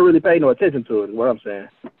I ain't ever really paid no attention to it, is what I'm saying.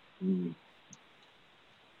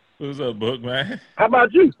 What's up, Book, man? How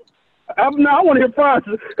about you? I want to hear Franz,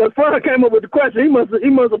 because Franz came up with the question. He must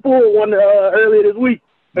have pulled one earlier this week.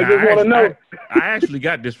 I just want to know. I actually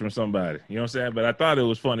got this from somebody. You know what I'm saying? But I thought it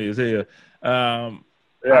was funny as hell. I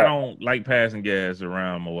don't like passing gas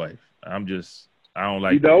around my wife. I don't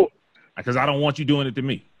like. You don't? Because I don't want you doing it to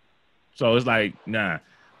me. So it's like, nah.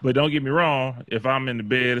 But don't get me wrong. If I'm in the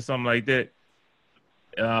bed or something like that,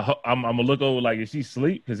 I'm gonna look over like if she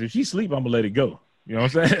sleep. Because if she sleep, I'm gonna let it go. You know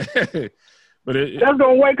what I'm saying? But that's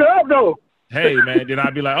gonna wake her up though. Hey man, then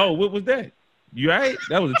I'd be like, oh, what was that? You all right?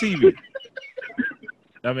 That was a TV.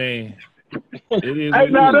 I mean, it is.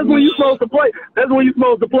 Hey, that's when you're supposed to play. That's when you're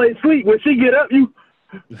supposed to play sleep. When she get up, you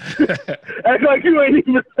act like you ain't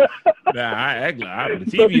even. Nah, I act like the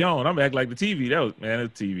TV on. I'm act like the TV.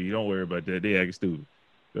 It's TV. Don't worry about that. They acting stupid.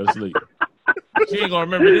 Go to sleep. She ain't gonna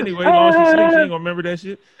remember it anyway. As long as she sleep, she ain't gonna remember that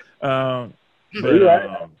shit.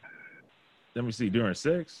 Let me see. During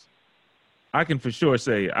sex, I can for sure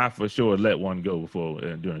say I for sure let one go before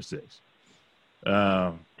during sex.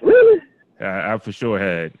 Really? I for sure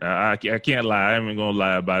had. I can't lie. I'm even gonna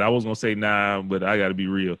lie about it. I was gonna say nah, but I got to be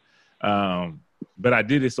real. But I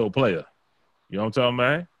did it so player. You know what I'm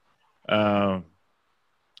talking about?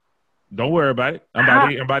 Don't worry about it.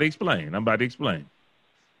 I'm about to explain.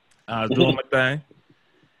 I was doing my thing,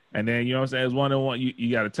 and then you know what I'm saying. It's one on one.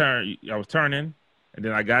 You got to turn. I was turning, and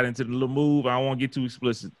then I got into the little move. I don't want to get too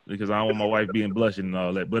explicit because I don't want my wife being blushing and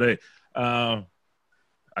all that. But hey, I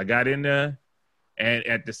got in there. And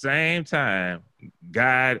at the same time,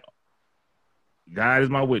 God is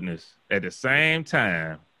my witness. At the same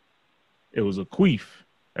time, it was a queef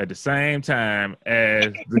at the same time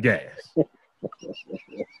as the gas.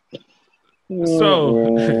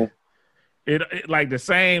 So it like the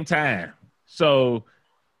same time. So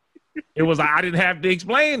it was like I didn't have to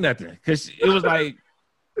explain nothing because it was like,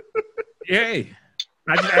 hey,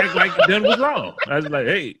 I just act like nothing was wrong. I was like,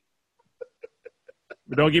 hey,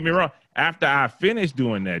 but don't get me wrong. After I finished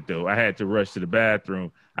doing that, though, I had to rush to the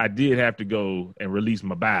bathroom. I did have to go and release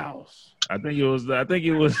my bowels. I think it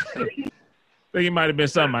might have been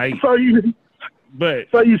something I ate. So you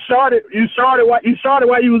started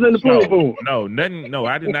while you was in the pool. No, nothing. No,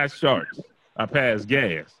 I did not shart. I passed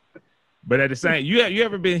gas. But at the same, you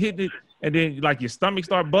ever been hitting it and then like your stomach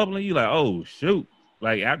start bubbling? You like, oh shoot!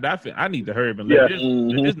 Like I need to hurry up and let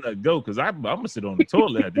this nut go because I'm gonna sit on the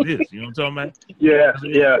toilet after this. You know what I'm talking about? Yeah.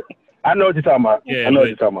 I know what you're talking about. Yeah, I know what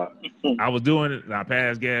you're talking about. I was doing it and I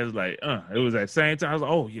passed gas like, it was at the same time. I was like,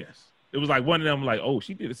 oh yes. It was like one of them like, oh,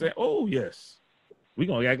 she did it. Say, oh yes. We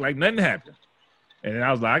gonna act like nothing happened. And then I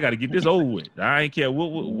was like, I gotta get this over with. I ain't care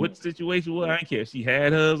what situation was. I ain't care if she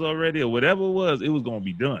had hers already or whatever it was gonna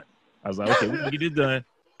be done. I was like, okay, we're gonna get this done.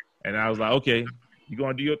 And I was like, okay, you're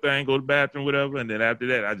gonna do your thing, go to the bathroom, whatever. And then after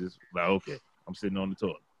that, I just like, okay, I'm sitting on the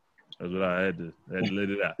toilet. That's what I had to let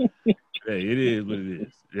it out. Hey, it is what it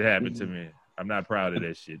is. It happened to me. I'm not proud of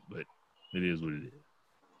that shit, but it is what it is.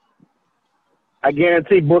 I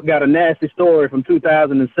guarantee Book got a nasty story from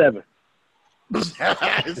 2007.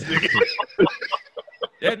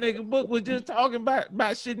 That nigga Book was just talking about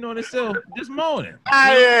shitting on himself this morning.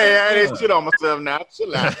 Yeah, I didn't shit on myself now.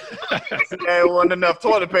 Chill out. There wasn't enough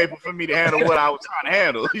toilet paper for me to handle what I was trying to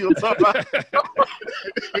handle. You know what I'm talking about?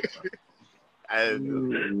 You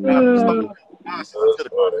know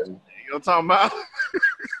what I'm talking about?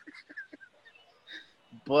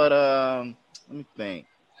 But let me think.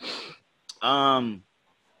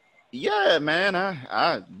 Yeah, man,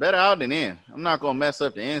 I better out than in. I'm not gonna mess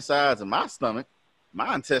up the insides of my stomach,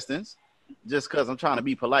 my intestines, just because I'm trying to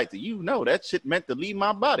be polite to you. No, that shit meant to leave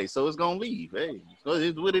my body, so it's gonna leave. Hey, so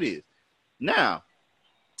it's what it is. Now,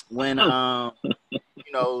 when you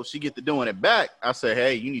know, she get to doing it back, I say,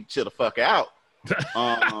 hey, you need to chill the fuck out.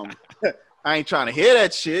 I ain't trying to hear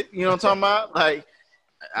that shit. You know what I'm talking about? Like,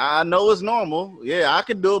 I know it's normal. Yeah, I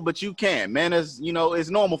can do it, but you can't. Man, it's, you know, it's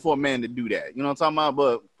normal for a man to do that. You know what I'm talking about?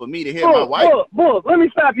 But for me to hear my wife. Book, let me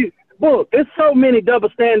stop you. Book, there's so many double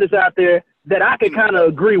standards out there that I can kind of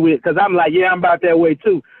agree with, because I'm like, yeah, I'm about that way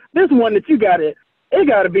too. This one that you got it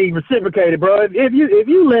got to be reciprocated, bro. If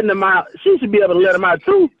you letting them out, she should be able to let them out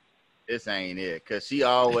too. This ain't it, because she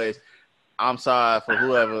always, I'm sorry for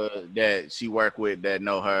whoever that she work with that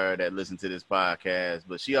know her, that listen to this podcast,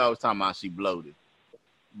 but she always talking about she bloated.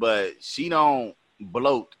 But she don't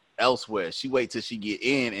bloat elsewhere. She wait till she get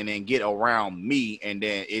in and then get around me, and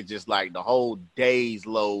then it just like the whole day's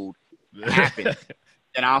load happens.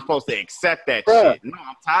 And I'm supposed to accept that shit. No,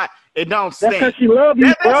 I'm tired. It don't stink. That's because she love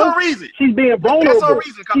you, bro. That's a reason. She's being vulnerable. That's a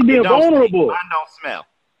reason. She's being vulnerable. Mine don't smell.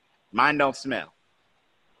 Mine don't smell.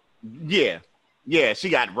 Yeah. Yeah, she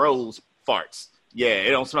got rose farts. Yeah,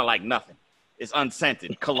 it don't smell like nothing. It's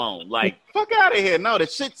unscented cologne. Like, fuck out of here. No, the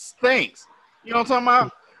shit stinks. You know what I'm talking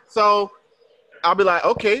about? So I'll be like,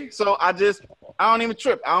 okay. So I don't even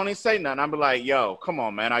trip. I don't even say nothing. I'll be like, yo, come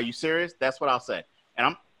on, man. Are you serious? That's what I'll say. And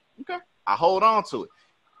I'm, okay. I hold on to it.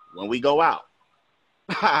 When we go out.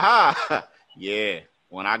 Yeah.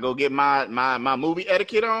 When I go get my movie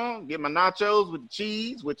etiquette on, get my nachos with the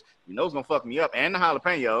cheese, which you know is going to fuck me up, and the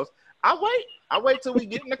jalapenos, I wait till we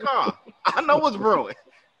get in the car. I know what's brewing.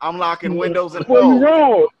 I'm locking windows and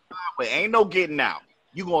doors. But ain't no getting out.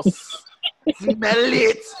 You going to smell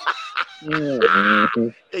it.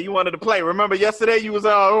 Yeah, you wanted to play. Remember yesterday you was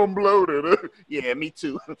all bloated. Yeah, me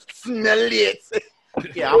too. Smell it.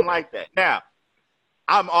 Yeah, I'm like that. Now,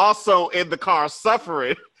 I'm also in the car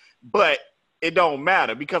suffering, but it don't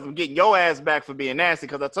matter because I'm getting your ass back for being nasty,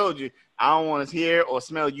 because I told you I don't want to hear or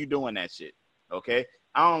smell you doing that shit. Okay?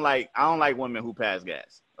 I don't like women who pass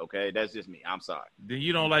gas. Okay? That's just me. I'm sorry. Then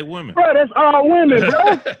you don't like women. Bro, that's all women,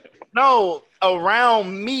 bro. No,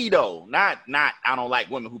 around me though. Not I don't like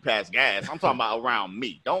women who pass gas. I'm talking about around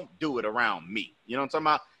me. Don't do it around me. You know what I'm talking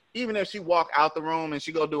about? Even if she walk out the room and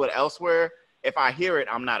she go do it elsewhere, if I hear it,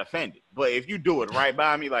 I'm not offended. But if you do it right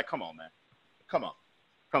by me, like, come on, man. Come on.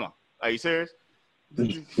 Are you serious?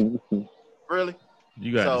 Really?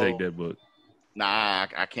 You got to take that book. Nah,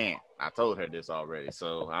 I can't. I told her this already,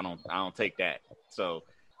 so I don't take that. So,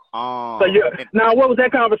 now what was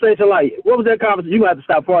that conversation like? What was that conversation? You gonna have to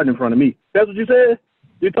stop farting in front of me. That's what you said?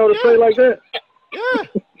 You told her straight like that? Yeah.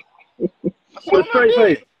 With a straight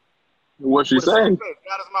face. What she saying?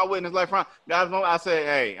 God is my witness. Like, I said,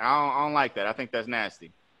 hey, I don't like that. I think that's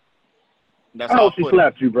nasty. That's I hope she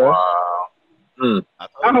slapped you, bro. Wow.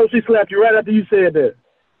 I hope she slapped you right after you said that.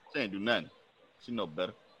 She ain't do nothing. She know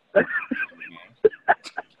better.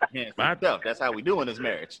 Yeah, that's how we do in this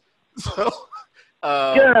marriage. So,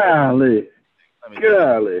 golly.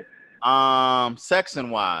 Sexing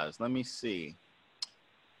wise, let me see.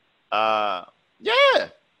 Yeah.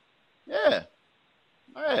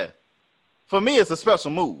 For me, it's a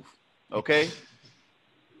special move. Okay,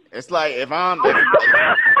 it's like if I'm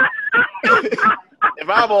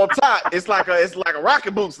on top, it's like a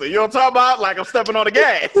rocket booster. You know what I'm talking about? Like I'm stepping on the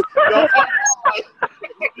gas. You know what I'm talking about?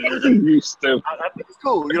 You stupid. I think it's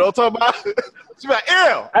cool. You know what I'm talking about? She's like,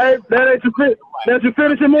 ew. Hey, that's your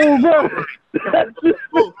finishing move, bro. That's your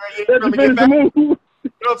finishing move. You know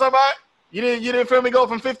what I'm talking about? You didn't feel me go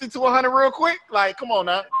from 50 to 100 real quick? Like, come on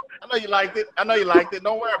now. I know you liked it.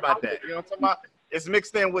 Don't worry about that. You know what I'm talking about? It's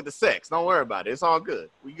mixed in with the sex. Don't worry about it. It's all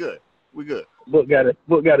good. We good. Book got a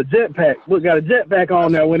jetpack. Book got a jetpack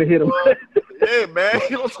on there when it hit him. Yeah, man.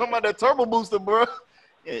 You know what I'm talking about? That turbo booster, bro.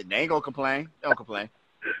 Yeah, they ain't gonna complain. They don't complain.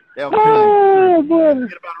 Oh, boy.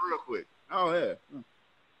 Get about it real quick. Oh, yeah.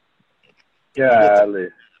 Golly.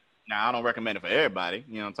 Now, I don't recommend it for everybody.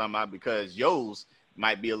 You know what I'm talking about? Because yours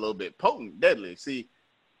might be a little bit potent, deadly. See,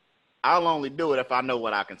 I'll only do it if I know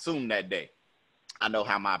what I consumed that day. I know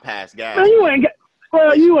how my past gas. Man, you ain't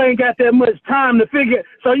Well, you ain't got that much time to figure.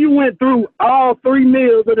 So you went through all 3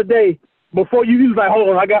 meals of the day before you was like, hold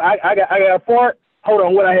on, I got a fart. Hold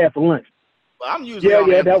on, what I had for lunch? Well, I'm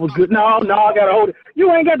usually that was good. No, I gotta hold it.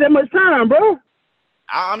 You ain't got that much time, bro.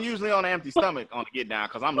 I'm usually on an empty stomach on the get down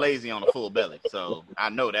because I'm lazy on a full belly. So I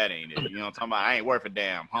know that ain't it. You know what I'm talking about? I ain't worth a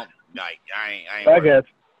damn hump. Like I ain't. I got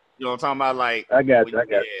you know what I'm talking about? Like I got you.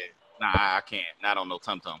 Nah, I can't. Not on no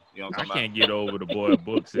tum-tum. You know what I'm talking about? I can't get over the boy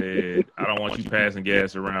Book said, I don't want you passing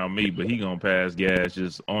gas around me, but he gonna pass gas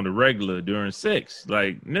just on the regular during sex.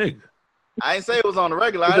 Like, nigga. I ain't say it was on the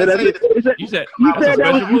regular. You said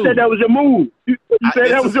that was your move. You said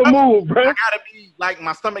that was your move, bro. I gotta be like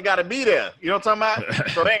my stomach gotta be there. You know what I'm talking about?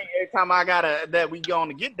 So every time that we go on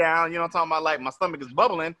to get down, you know what I'm talking about? Like my stomach is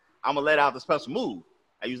bubbling, I'm gonna let out the special move.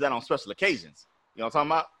 I use that on special occasions. You know what I'm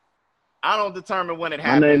talking about? I don't determine when it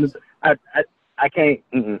happens. I can't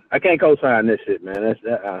co-sign this shit, man.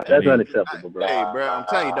 That's unacceptable, bro. Hey, bro, I'm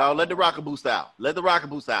telling you, dog. Let the rocket boost out.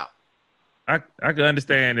 I can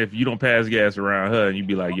understand if you don't pass gas around her and you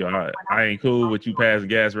be like, yo, I ain't cool with you passing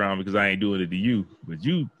gas around because I ain't doing it to you. But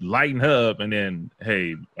you lighten her up and then,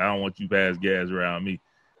 hey, I don't want you pass gas around me.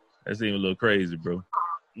 That seems a little crazy, bro.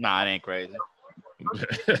 Nah, it ain't crazy.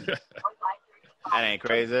 That ain't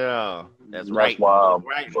crazy at all. That's right. Wild.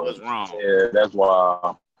 Right was wrong. Yeah, that's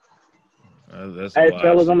wild. Hey,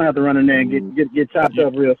 fellas, I'm gonna have to run in there and get chopped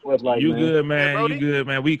up real swift. Like, you man. Good, man. Hey, you good,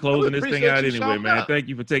 man. We closing this thing out anyway, man. Up. Thank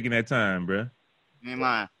you for taking that time, bro. Ain't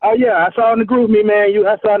lying. Oh yeah, I saw in the group me, man.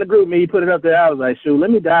 I saw in the group me. You put it up there. I was like, shoot, let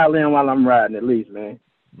me dial in while I'm riding at least, man.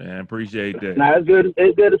 Man, appreciate that. Nah, it's good.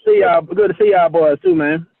 It's good to see y'all. Good to see y'all boys too,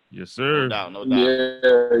 man. Yes, sir. No doubt.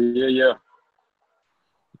 Yeah.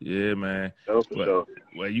 Yeah, man.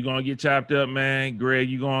 Well, you gonna get chopped up, man. Greg,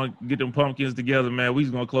 you gonna get them pumpkins together, man. We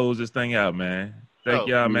just gonna close this thing out, man. Thank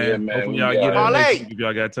y'all, man. Yeah, man. Hopefully y'all get on next week if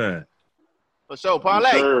y'all got time. For sure,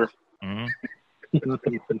 parlay. Sure.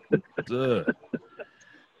 Good.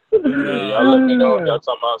 Y'all let me know if y'all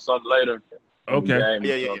talking about something later. Okay.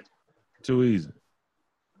 Yeah. Too easy.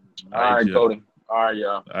 All right, Cody. All right,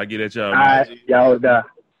 y'all. I get at y'all. All right, y'all die.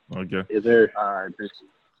 Okay. Yes, sir. All right, peace.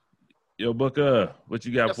 Yo, Booker, what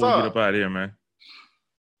you got before we get up out of here, man?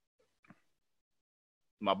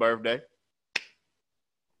 My birthday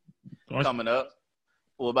coming up.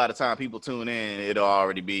 Well, by the time people tune in, it'll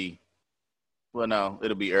already be. Well, no,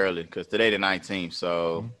 it'll be early because today the 19th.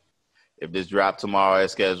 So if this drop tomorrow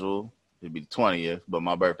as scheduled, it'll be the 20th. But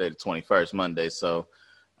my birthday the 21st, Monday. So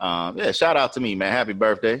yeah, shout out to me, man. Happy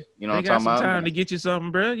birthday. You know what I'm talking about? They got some time to get you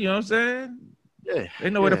something, bro. You know what I'm saying? Yeah.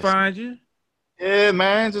 They know where to find you. Yeah,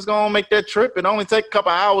 man. Just gonna make that trip. It only take a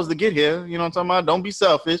couple hours to get here. You know what I'm talking about? Don't be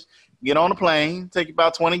selfish. Get on the plane. Take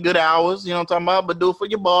about 20 good hours. You know what I'm talking about? But do it for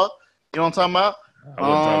your boy. You know what I'm talking about? I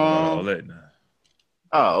wasn't talking about all that now.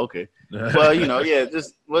 Oh, okay. Well, you know, yeah,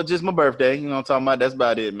 just my birthday. You know what I'm talking about? That's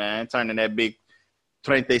about it, man. Turning that big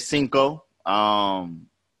 35.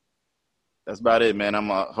 That's about it, man. I'm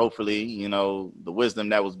hopefully, you know, the wisdom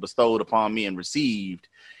that was bestowed upon me and received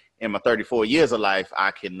in my 34 years of life,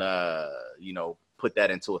 I can, you know, put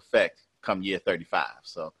that into effect come year 35.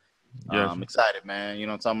 So I'm excited, man. You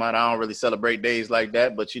know what I'm talking about? I don't really celebrate days like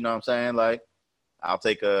that, but you know what I'm saying? Like, I'll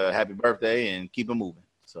take a happy birthday and keep it moving.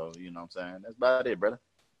 So, you know what I'm saying? That's about it, brother.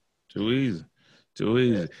 Too easy.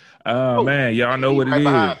 Man, y'all know what it is.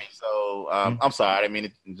 Me, so, I'm sorry. I didn't mean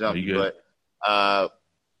to jump you, but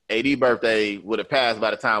AD birthday would have passed by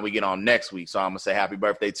the time we get on next week. So I'm going to say happy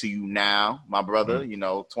birthday to you now, my brother. You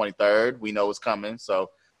know, 23rd. We know it's coming. So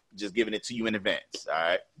just giving it to you in advance. All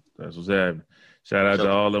right. That's what's happening. Shout out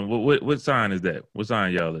to all of them. What sign is that? What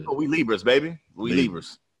sign y'all is? Oh, we Libras, baby. We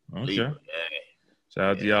Libras. Okay. Libra. Shout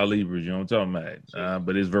out to y'all Libras. You know what I'm talking about.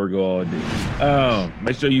 But it's Virgo all day.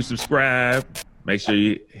 Make sure you subscribe. Make sure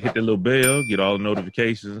you hit the little bell. Get all the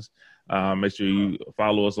notifications. Make sure you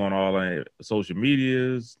follow us on all our social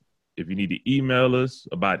medias. If you need to email us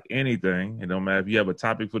about anything, it don't matter if you have a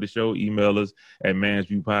topic for the show, email us at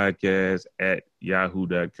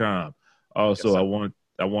mansviewpodcast@yahoo.com. Also, I want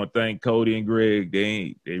to thank Cody and Greg.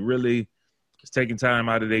 They really taking time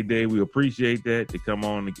out of their day. We appreciate that. They come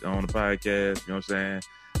on the podcast. You know what I'm saying?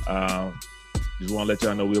 Just want to let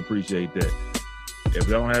y'all know we appreciate that. If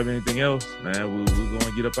y'all don't have anything else, man, we're going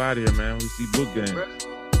to get up out of here, man. We see book games.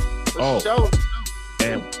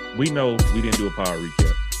 And we know we didn't do a power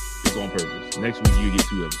recap. It's on purpose. Next week, you get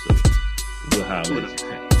 2 episodes. We'll holler at you.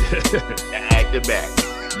 Act it back.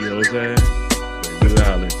 You know what I'm saying? We'll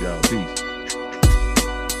holler at y'all. Peace.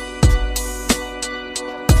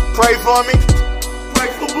 Pray for me. Pray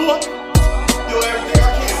for book.